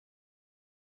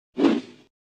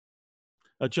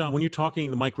John, when you're talking,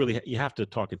 the mic really, you have to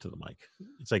talk into the mic.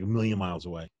 It's like a million miles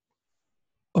away.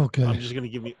 Okay. I'm just going to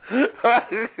give you.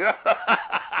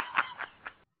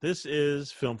 This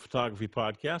is Film Photography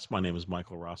Podcast. My name is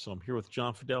Michael Rosso. I'm here with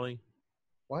John Fideli.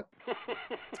 What?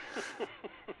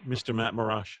 Mr. Matt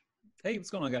Marrash. Hey,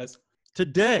 what's going on, guys?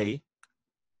 Today,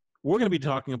 we're going to be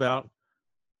talking about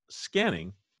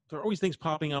scanning. There are always things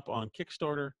popping up on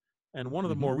Kickstarter, and one of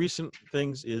the more recent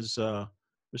things is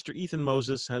Mr. Ethan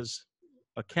Moses has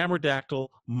a Cameradactyl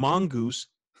Mongoose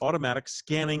automatic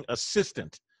scanning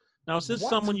assistant. Now, is this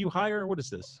someone you hire? What is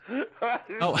this?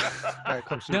 No.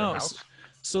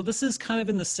 So this is kind of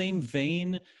in the same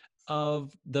vein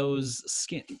of those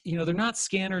they're not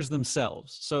scanners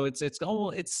themselves. So it's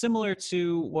similar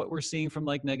to what we're seeing from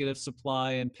like Negative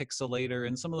Supply and Pixelator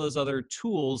and some of those other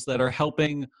tools that are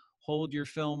helping hold your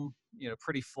film,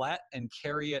 pretty flat and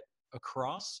carry it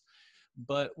across.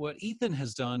 But what Ethan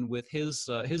has done with his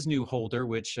new holder,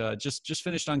 which just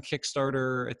finished on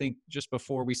Kickstarter, I think just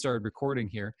before we started recording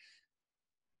here,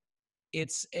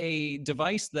 it's a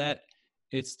device that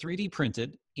it's 3D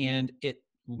printed, and it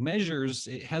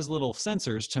has little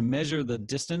sensors to measure the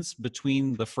distance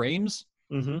between the frames.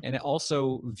 Mm-hmm. And it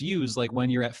also views like when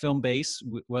you're at film base,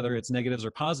 whether it's negatives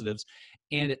or positives,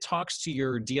 and it talks to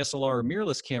your DSLR or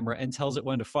mirrorless camera and tells it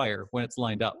when to fire when it's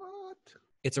lined up.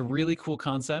 It's a really cool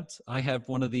concept. I have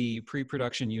one of the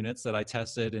pre-production units that I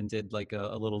tested and did like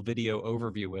a little video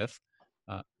overview with.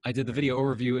 I did the video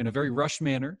overview in a very rushed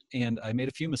manner, and I made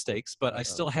a few mistakes, but I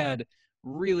still had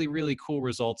really, really cool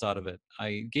results out of it.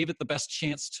 I gave it the best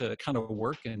chance to kind of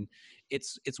work, and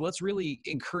it's what's really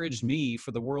encouraged me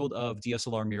for the world of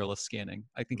DSLR mirrorless scanning.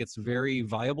 I think it's very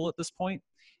viable at this point,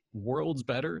 worlds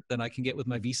better than I can get with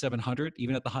my V700,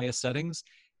 even at the highest settings.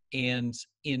 And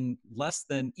in less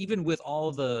than, even with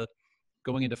all the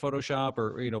going into Photoshop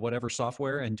or whatever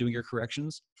software and doing your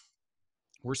corrections,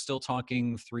 we're still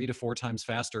talking 3 to 4 times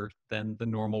faster than the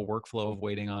normal workflow of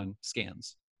waiting on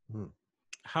scans.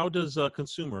 How does a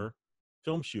consumer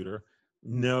film shooter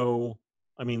know?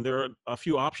 I mean, there are a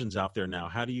few options out there now.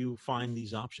 How do you find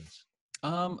these options?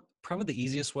 Probably the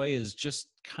easiest way is just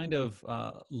kind of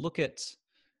look at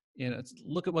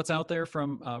what's out there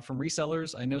from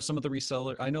resellers. I know some of the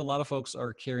resellers. I know a lot of folks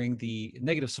are carrying the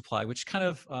Negative Supply, which kind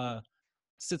of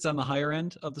sits on the higher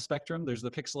end of the spectrum. There's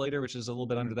the Pixelator, which is a little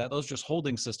bit under that. Those are just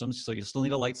holding systems. So you still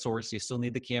need a light source. You still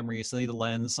need the camera. You still need the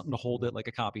lens, something to hold it like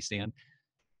a copy stand.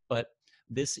 But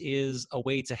this is a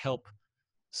way to help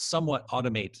somewhat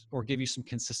automate or give you some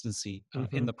consistency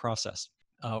in the process.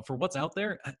 For what's out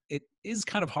there, it is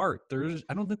kind of hard.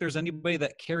 I don't think there's anybody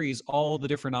that carries all the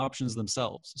different options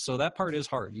themselves. So that part is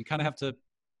hard. You kind of have to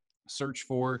search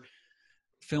for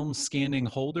film scanning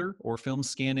holder or film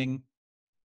scanning.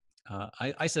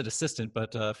 I said assistant,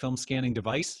 but film scanning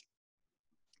device.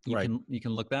 You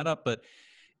can look that up. But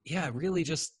yeah, really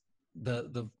just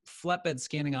the flatbed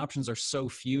scanning options are so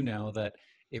few now that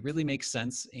it really makes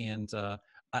sense. And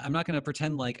I'm not going to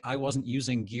pretend like I wasn't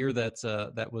using gear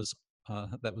that was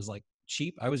like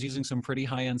cheap. I was using some pretty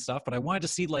high end stuff, but I wanted to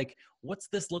see like, what's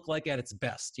this look like at its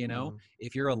best?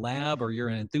 If you're a lab or you're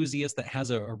an enthusiast that has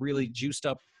a really juiced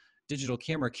up digital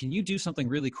camera, can you do something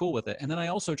really cool with it? And then I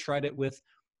also tried it with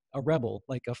a Rebel,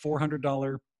 like a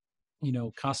 $400,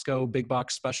 Costco big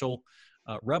box special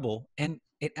Rebel. And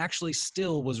it actually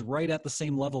still was right at the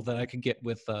same level that I could get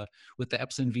with the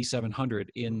Epson V700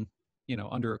 in,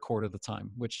 under a quarter of the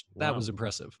time, which that was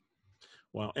impressive.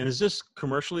 Wow. And is this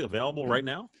commercially available right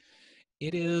now?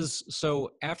 It is.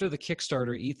 So after the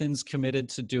Kickstarter, Ethan's committed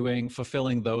to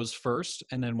fulfilling those first.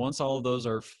 And then once all of those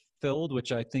are filled,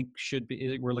 which I think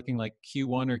we're looking like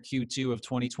Q1 or Q2 of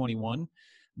 2021,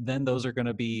 then those are going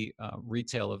to be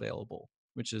retail available,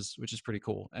 which is pretty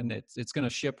cool. And it's going to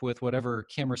ship with whatever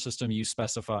camera system you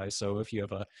specify. So if you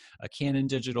have a Canon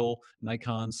digital,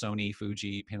 Nikon, Sony,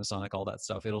 Fuji, Panasonic, all that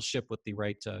stuff, it'll ship with the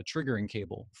right triggering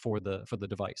cable for the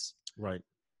device. Right.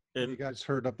 And you guys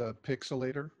heard of the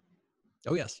Pixelator?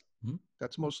 Oh, yes. Mm-hmm.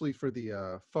 That's mostly for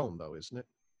the phone, though, isn't it?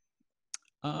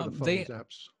 For the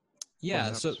apps.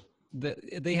 Yeah. So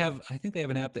they have, I think they have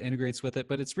an app that integrates with it,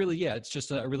 but it's really, it's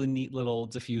just a really neat little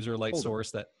diffuser light source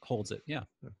that holds it. Yeah.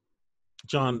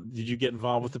 John, did you get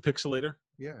involved with the Pixelator?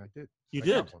 Yeah, I did. You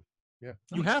did? Have one. Yeah.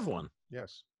 You have one?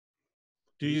 Yes.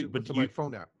 Do you? But my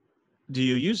phone app. Do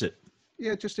you use it?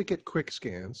 Yeah, just to get quick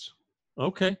scans.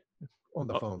 Okay. On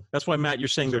the phone. That's why, Matt, you're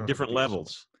saying there are different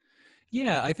levels.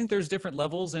 Yeah, I think there's different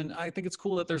levels, and I think it's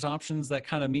cool that there's options that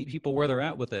kind of meet people where they're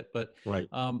at with it. But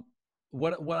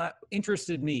what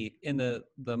interested me in the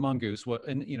Mongoose,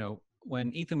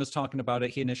 when Ethan was talking about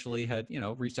it, he initially had,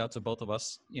 reached out to both of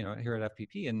us, here at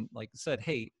FPP and said,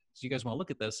 hey, do you guys want to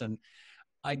look at this? And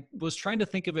I was trying to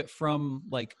think of it from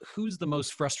like, who's the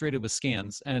most frustrated with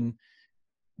scans? And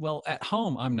well, at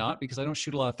home, I'm not, because I don't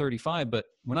shoot a lot of 35, but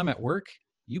when I'm at work,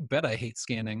 you bet I hate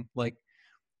scanning. Like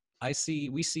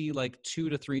we see like 2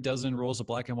 to 3 dozen rolls of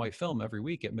black and white film every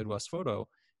week at Midwest Photo.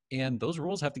 And those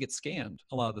rolls have to get scanned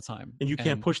a lot of the time. And you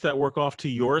can't push that work off to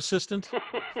your assistant?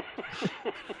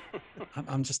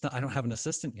 I'm just not, I don't have an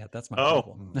assistant yet. That's my Oh,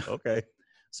 problem. okay.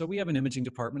 So we have an imaging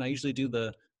department. I usually do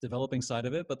the developing side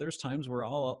of it, but there's times where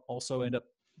I'll also end up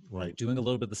doing a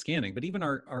little bit of the scanning. But even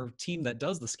our team that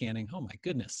does the scanning, oh my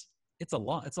goodness, it's a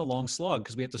lot. It's a long slog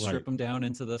because we have to strip them down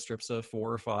into the strips of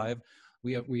 4 or 5.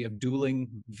 We have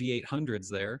dueling V800s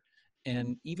there.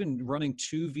 And even running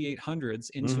 2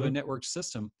 V800s into a networked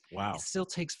system, it still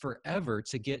takes forever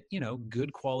to get,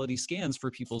 good quality scans for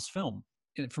people's film.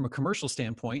 And from a commercial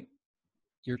standpoint,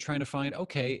 you're trying to find,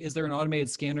 okay, is there an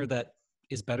automated scanner that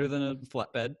is better than a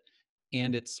flatbed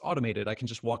and it's automated? I can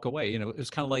just walk away. It was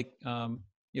kind of like,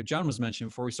 John was mentioning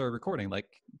before we started recording, like,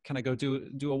 can I go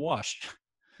do a wash?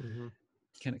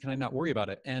 Can I not worry about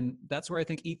it? And that's where I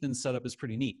think Ethan's setup is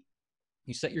pretty neat.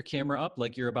 You set your camera up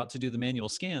like you're about to do the manual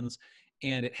scans,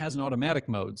 and it has an automatic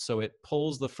mode. So it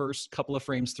pulls the first couple of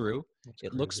frames through.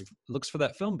 It looks for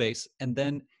that film base, and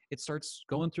then it starts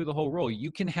going through the whole roll.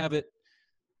 You can have it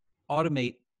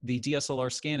automate the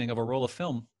DSLR scanning of a roll of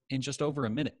film in just over a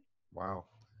minute. Wow.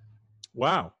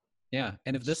 Yeah.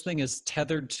 And if this thing is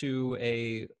tethered to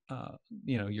a,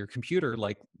 your computer,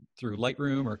 like through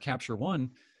Lightroom or Capture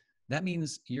One, that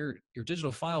means your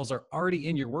digital files are already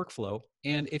in your workflow.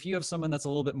 And if you have someone that's a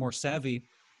little bit more savvy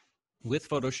with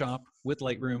Photoshop, with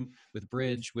Lightroom, with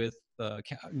Bridge, with the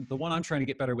one I'm trying to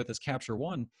get better with is Capture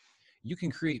One, you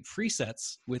can create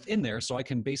presets within there. So I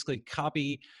can basically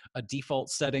copy a default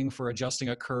setting for adjusting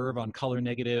a curve on color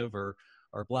negative or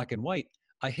black and white.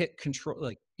 I hit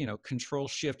Control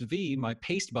Shift V, my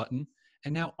paste button,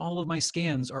 and now all of my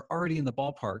scans are already in the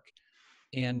ballpark.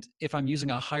 And if I'm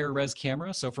using a higher res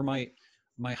camera, so for my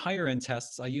higher end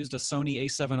tests, I used a Sony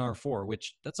A7R4,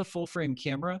 which that's a full frame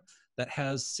camera that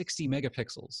has 60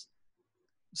 megapixels.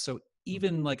 So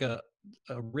even like a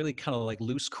really kind of like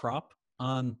loose crop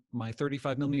on my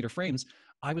 35 millimeter frames,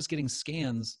 I was getting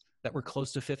scans that were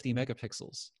close to 50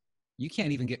 megapixels. You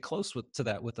can't even get close to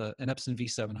that with an Epson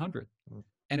V700.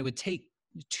 And it would take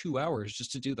 2 hours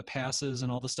just to do the passes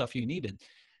and all the stuff you needed.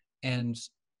 And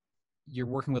you're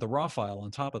working with a raw file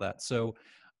on top of that. So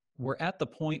we're at the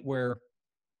point where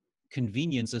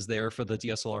convenience is there for the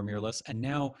DSLR mirrorless, and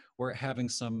now we're having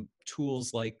some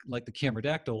tools like the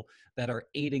Cameradactyl that are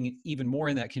aiding even more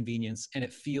in that convenience, and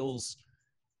it feels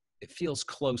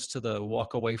close to the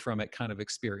walk away from it kind of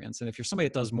experience. And if you're somebody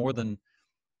that does more than,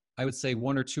 I would say,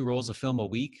 1 or 2 rolls of film a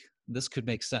week, this could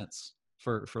make sense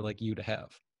for like you to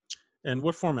have. And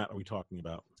what format are we talking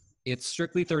about? It's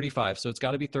strictly 35, so it's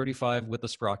got to be 35 with the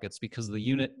sprockets, because the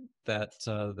unit that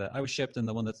I was shipped and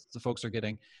the one that the folks are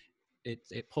getting,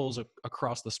 it pulls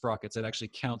across the sprockets. It actually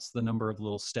counts the number of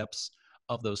little steps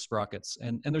of those sprockets,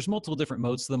 and there's multiple different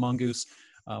modes to the Mongoose.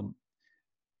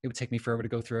 It would take me forever to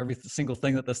go through every single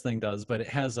thing that this thing does, but it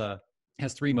has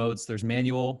 3 modes. There's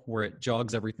manual, where it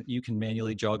jogs everything. You can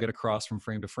manually jog it across from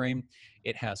frame to frame.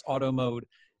 It has auto mode.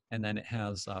 And then it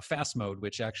has fast mode,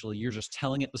 which actually you're just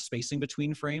telling it the spacing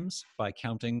between frames by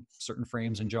counting certain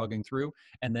frames and jogging through.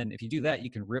 And then if you do that,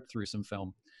 you can rip through some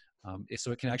film.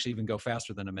 So it can actually even go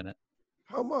faster than a minute.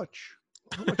 How much?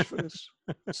 How much for this?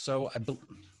 So I'm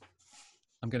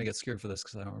going to get scared for this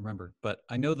because I don't remember. But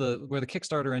I know where the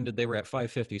Kickstarter ended, they were at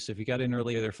 $550. So if you got in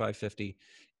earlier, they're $550.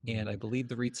 And I believe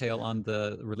the retail on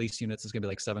the release units is going to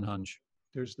be like $700.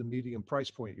 There's the medium price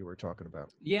point you were talking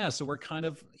about. Yeah, so we're kind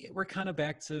of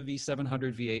back to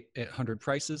V700, V800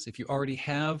 prices. If you already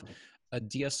have a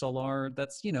DSLR,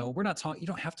 that's, we're not talking, you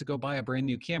don't have to go buy a brand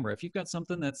new camera. If you've got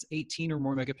something that's 18 or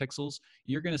more megapixels,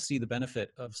 you're going to see the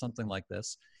benefit of something like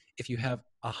this. If you have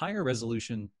a higher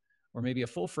resolution or maybe a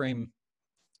full frame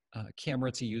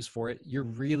camera to use for it, you're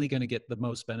really going to get the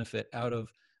most benefit out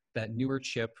of that newer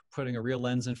chip, putting a real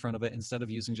lens in front of it instead of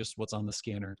using just what's on the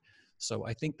scanner. So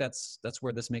I think that's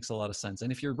where this makes a lot of sense.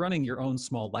 And if you're running your own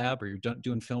small lab, or you're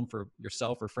doing film for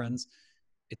yourself or friends,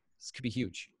 this could be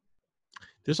huge.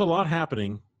 There's a lot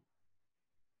happening.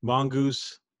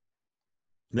 Mongoose,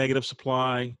 negative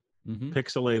supply,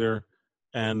 pixelator,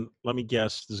 and let me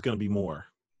guess, there's going to be more.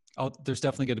 Oh, there's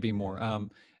definitely going to be more.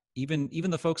 Even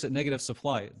the folks at Negative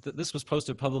Supply, this was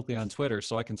posted publicly on Twitter,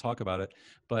 so I can talk about it.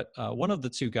 But one of the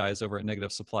 2 guys over at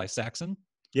Negative Supply, Saxon.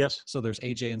 Yes. So there's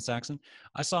AJ and Saxon.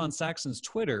 I saw on Saxon's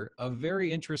Twitter a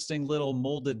very interesting little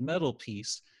molded metal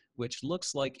piece which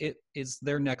looks like it is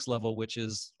their next level, which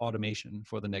is automation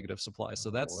for the negative supply. So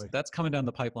that's coming down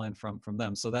the pipeline from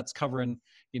them. So that's covering,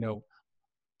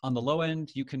 on the low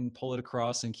end, you can pull it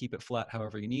across and keep it flat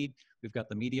however you need. We've got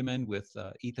the medium end with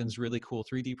Ethan's really cool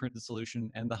 3D printed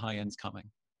solution, and the high end's coming.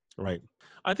 Right.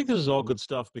 I think this is all good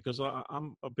stuff because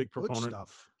I'm a big proponent.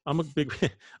 I'm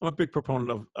a big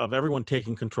proponent of everyone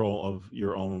taking control of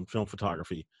your own film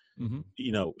photography.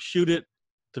 Shoot it,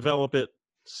 develop it,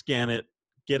 scan it,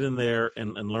 get in there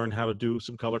and learn how to do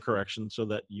some color correction so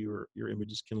that your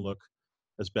images can look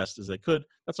as best as they could.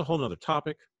 That's a whole nother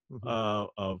topic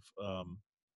of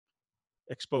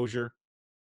exposure,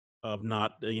 of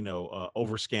not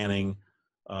over scanning,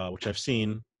 which I've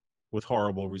seen with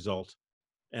horrible result,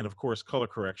 and of course color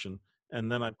correction. And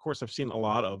then of course I've seen a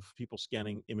lot of people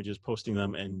scanning images, posting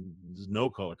them, and there's no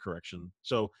color correction.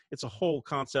 So it's a whole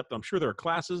concept. I'm sure there are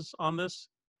classes on this.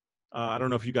 I don't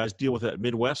know if you guys deal with it at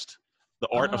Midwest, the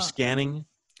art of scanning.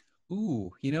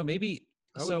 Ooh, maybe.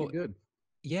 That would be good.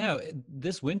 Yeah,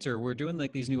 this winter we're doing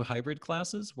like these new hybrid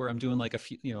classes where I'm doing like a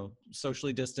few,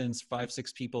 socially distanced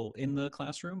 5-6 people in the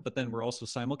classroom, but then we're also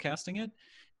simulcasting it.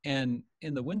 And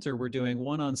in the winter, we're doing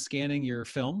one on scanning your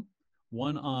film,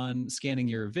 one on scanning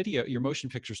your video, your motion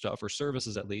picture stuff, or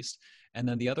services at least, and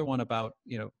then the other one about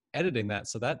editing that.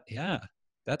 So that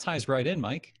ties right in,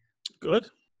 Mike.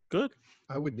 Good.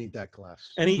 I would need that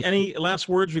class. Any last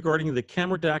words regarding the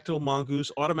Cameradactyl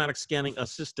Mongoose automatic scanning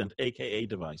assistant, aka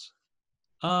device?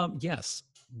 Yes.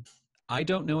 I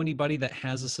don't know anybody that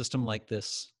has a system like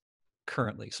this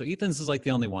currently. So Ethan's is like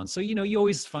the only one. So, you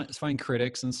always find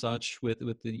critics and such with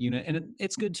the unit, and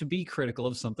it's good to be critical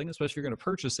of something, especially if you're going to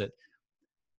purchase it.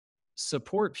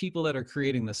 Support people that are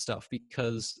creating this stuff,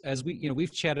 because as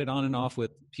we've chatted on and off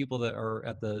with people that are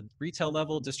at the retail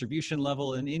level, distribution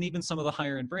level, and even some of the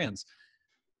higher end brands,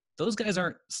 those guys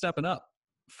aren't stepping up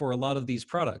for a lot of these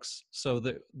products. So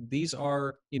these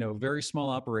are, very small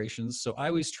operations. So I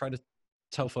always try to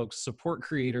tell folks, support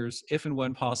creators if and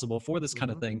when possible for this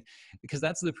kind of thing, because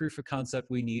that's the proof of concept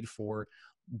we need for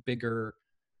bigger,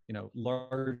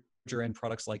 larger end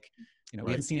products like, we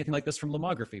haven't seen anything like this from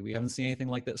Lomography. We haven't seen anything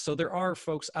like this. So there are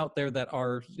folks out there that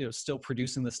are, still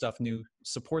producing this stuff new.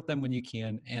 Support them when you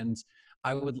can. And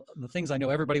the things I know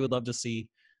everybody would love to see,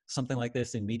 something like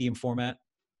this in medium format.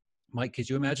 Mike, could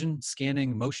you imagine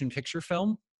scanning motion picture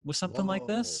film with something like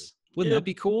this? Wouldn't that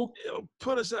be cool? It'll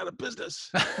put us out of business.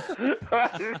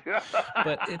 But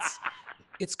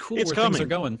it's cool it's where coming. Things are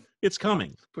going. It's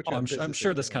coming. I'm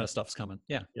sure this kind of stuff's coming.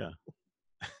 Yeah.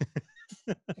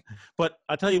 But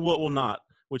I tell you what will not,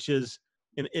 which is,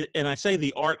 and I say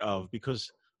the art of,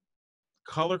 because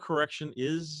color correction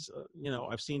is,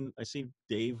 I see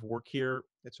Dave work here.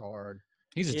 It's hard.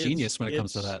 He's a genius when it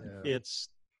comes to that. Yeah. It's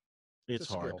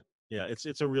hard. Skill. Yeah,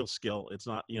 it's a real skill. It's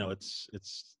not,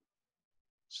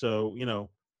 so,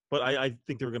 but I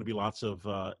think there are going to be lots of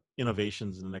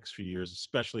innovations in the next few years,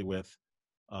 especially with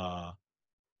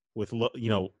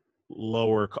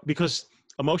lower, because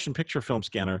a motion picture film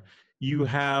scanner, you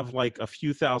have like a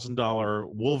few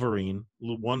 $1,000 Wolverine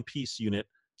one-piece unit.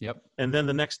 Yep. And then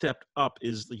the next step up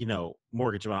is,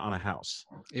 mortgage on a house.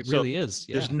 It really is.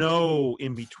 Yeah. There's no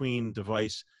in-between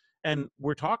device. And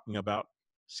we're talking about,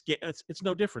 it's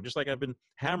no different. Just like I've been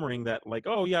hammering that, like,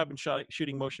 oh yeah, I've been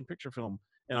shooting motion picture film.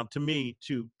 And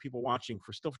to people watching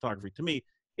for still photography, to me,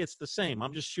 it's the same.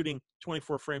 I'm just shooting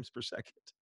 24 frames per second.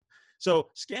 So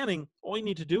scanning, all you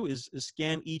need to do is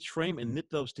scan each frame and knit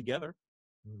those together.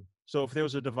 So if there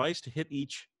was a device to hit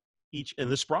each,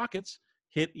 and the sprockets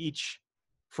hit each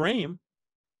frame,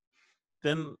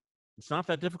 then it's not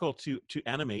that difficult to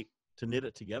animate, to knit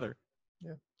it together.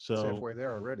 Yeah. So it's halfway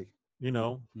there already.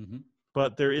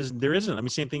 But there isn't. I mean,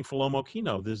 same thing for Lomo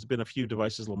Kino. There's been a few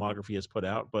devices Lomography has put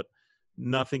out, but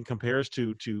nothing compares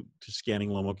to scanning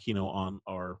Lomo Kino on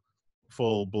our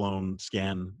full-blown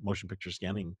motion picture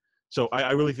scanning. So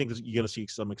I really think you're going to see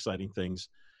some exciting things.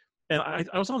 And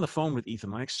I was on the phone with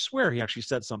Ethan. I swear he actually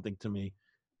said something to me,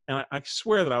 and I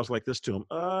swear that I was like this to him.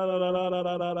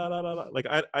 Like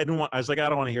I was like, I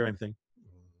don't want to hear anything,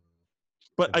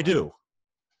 but I do.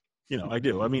 I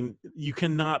do. I mean, you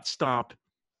cannot stop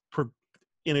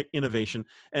innovation.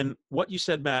 And what you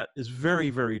said, Matt, is very,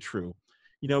 very true.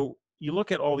 You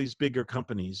look at all these bigger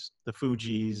companies, the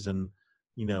Fujis and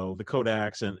the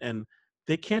Kodaks, and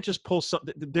they can't just pull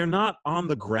something. They're not on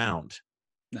the ground.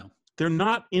 No. They're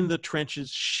not in the trenches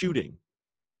shooting.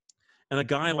 And a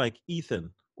guy like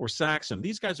Ethan or Saxon,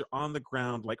 these guys are on the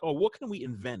ground like, oh, what can we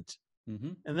invent?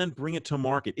 And then bring it to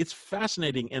market. It's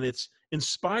fascinating and it's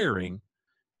inspiring.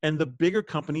 And the bigger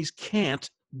companies can't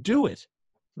do it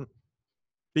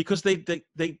because they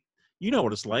you know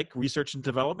what it's like, research and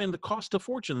development, it costs a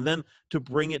fortune. And then to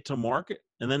bring it to market,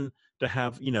 and then to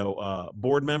have,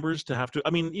 board members to have to, I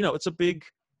mean, it's a big,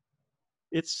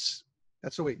 it's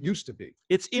That's the way it used to be.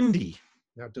 it's indie.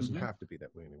 Now it doesn't have to be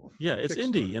that way anymore. Yeah, it's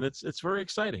indie, and it's very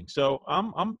exciting. So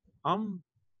I'm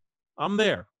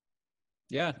there.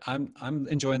 Yeah, I'm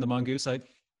enjoying the Mongoose. I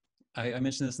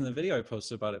mentioned this in the video I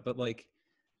posted about it, but like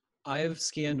I have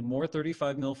scanned more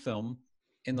 35 mil film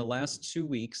in the last 2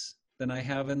 weeks than I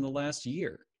have in the last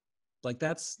year. Like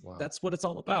that's what it's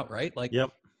all about, right? Like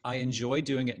Yep. I enjoy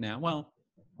doing it now. Well,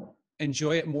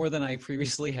 enjoy it more than I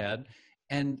previously had.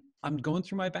 And I'm going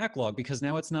through my backlog because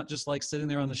now it's not just like sitting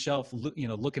there on the shelf,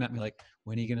 looking at me like,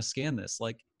 when are you going to scan this?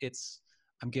 Like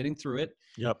I'm getting through it.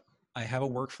 Yep. I have a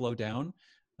workflow down.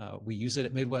 We use it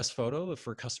at Midwest Photo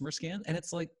for customer scan. And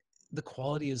it's like the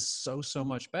quality is so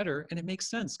much better. And it makes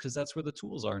sense because that's where the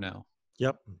tools are now.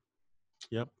 Yep.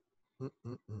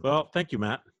 Well, thank you,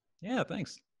 Matt. Yeah,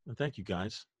 thanks. And thank you,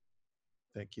 guys.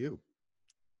 Thank you.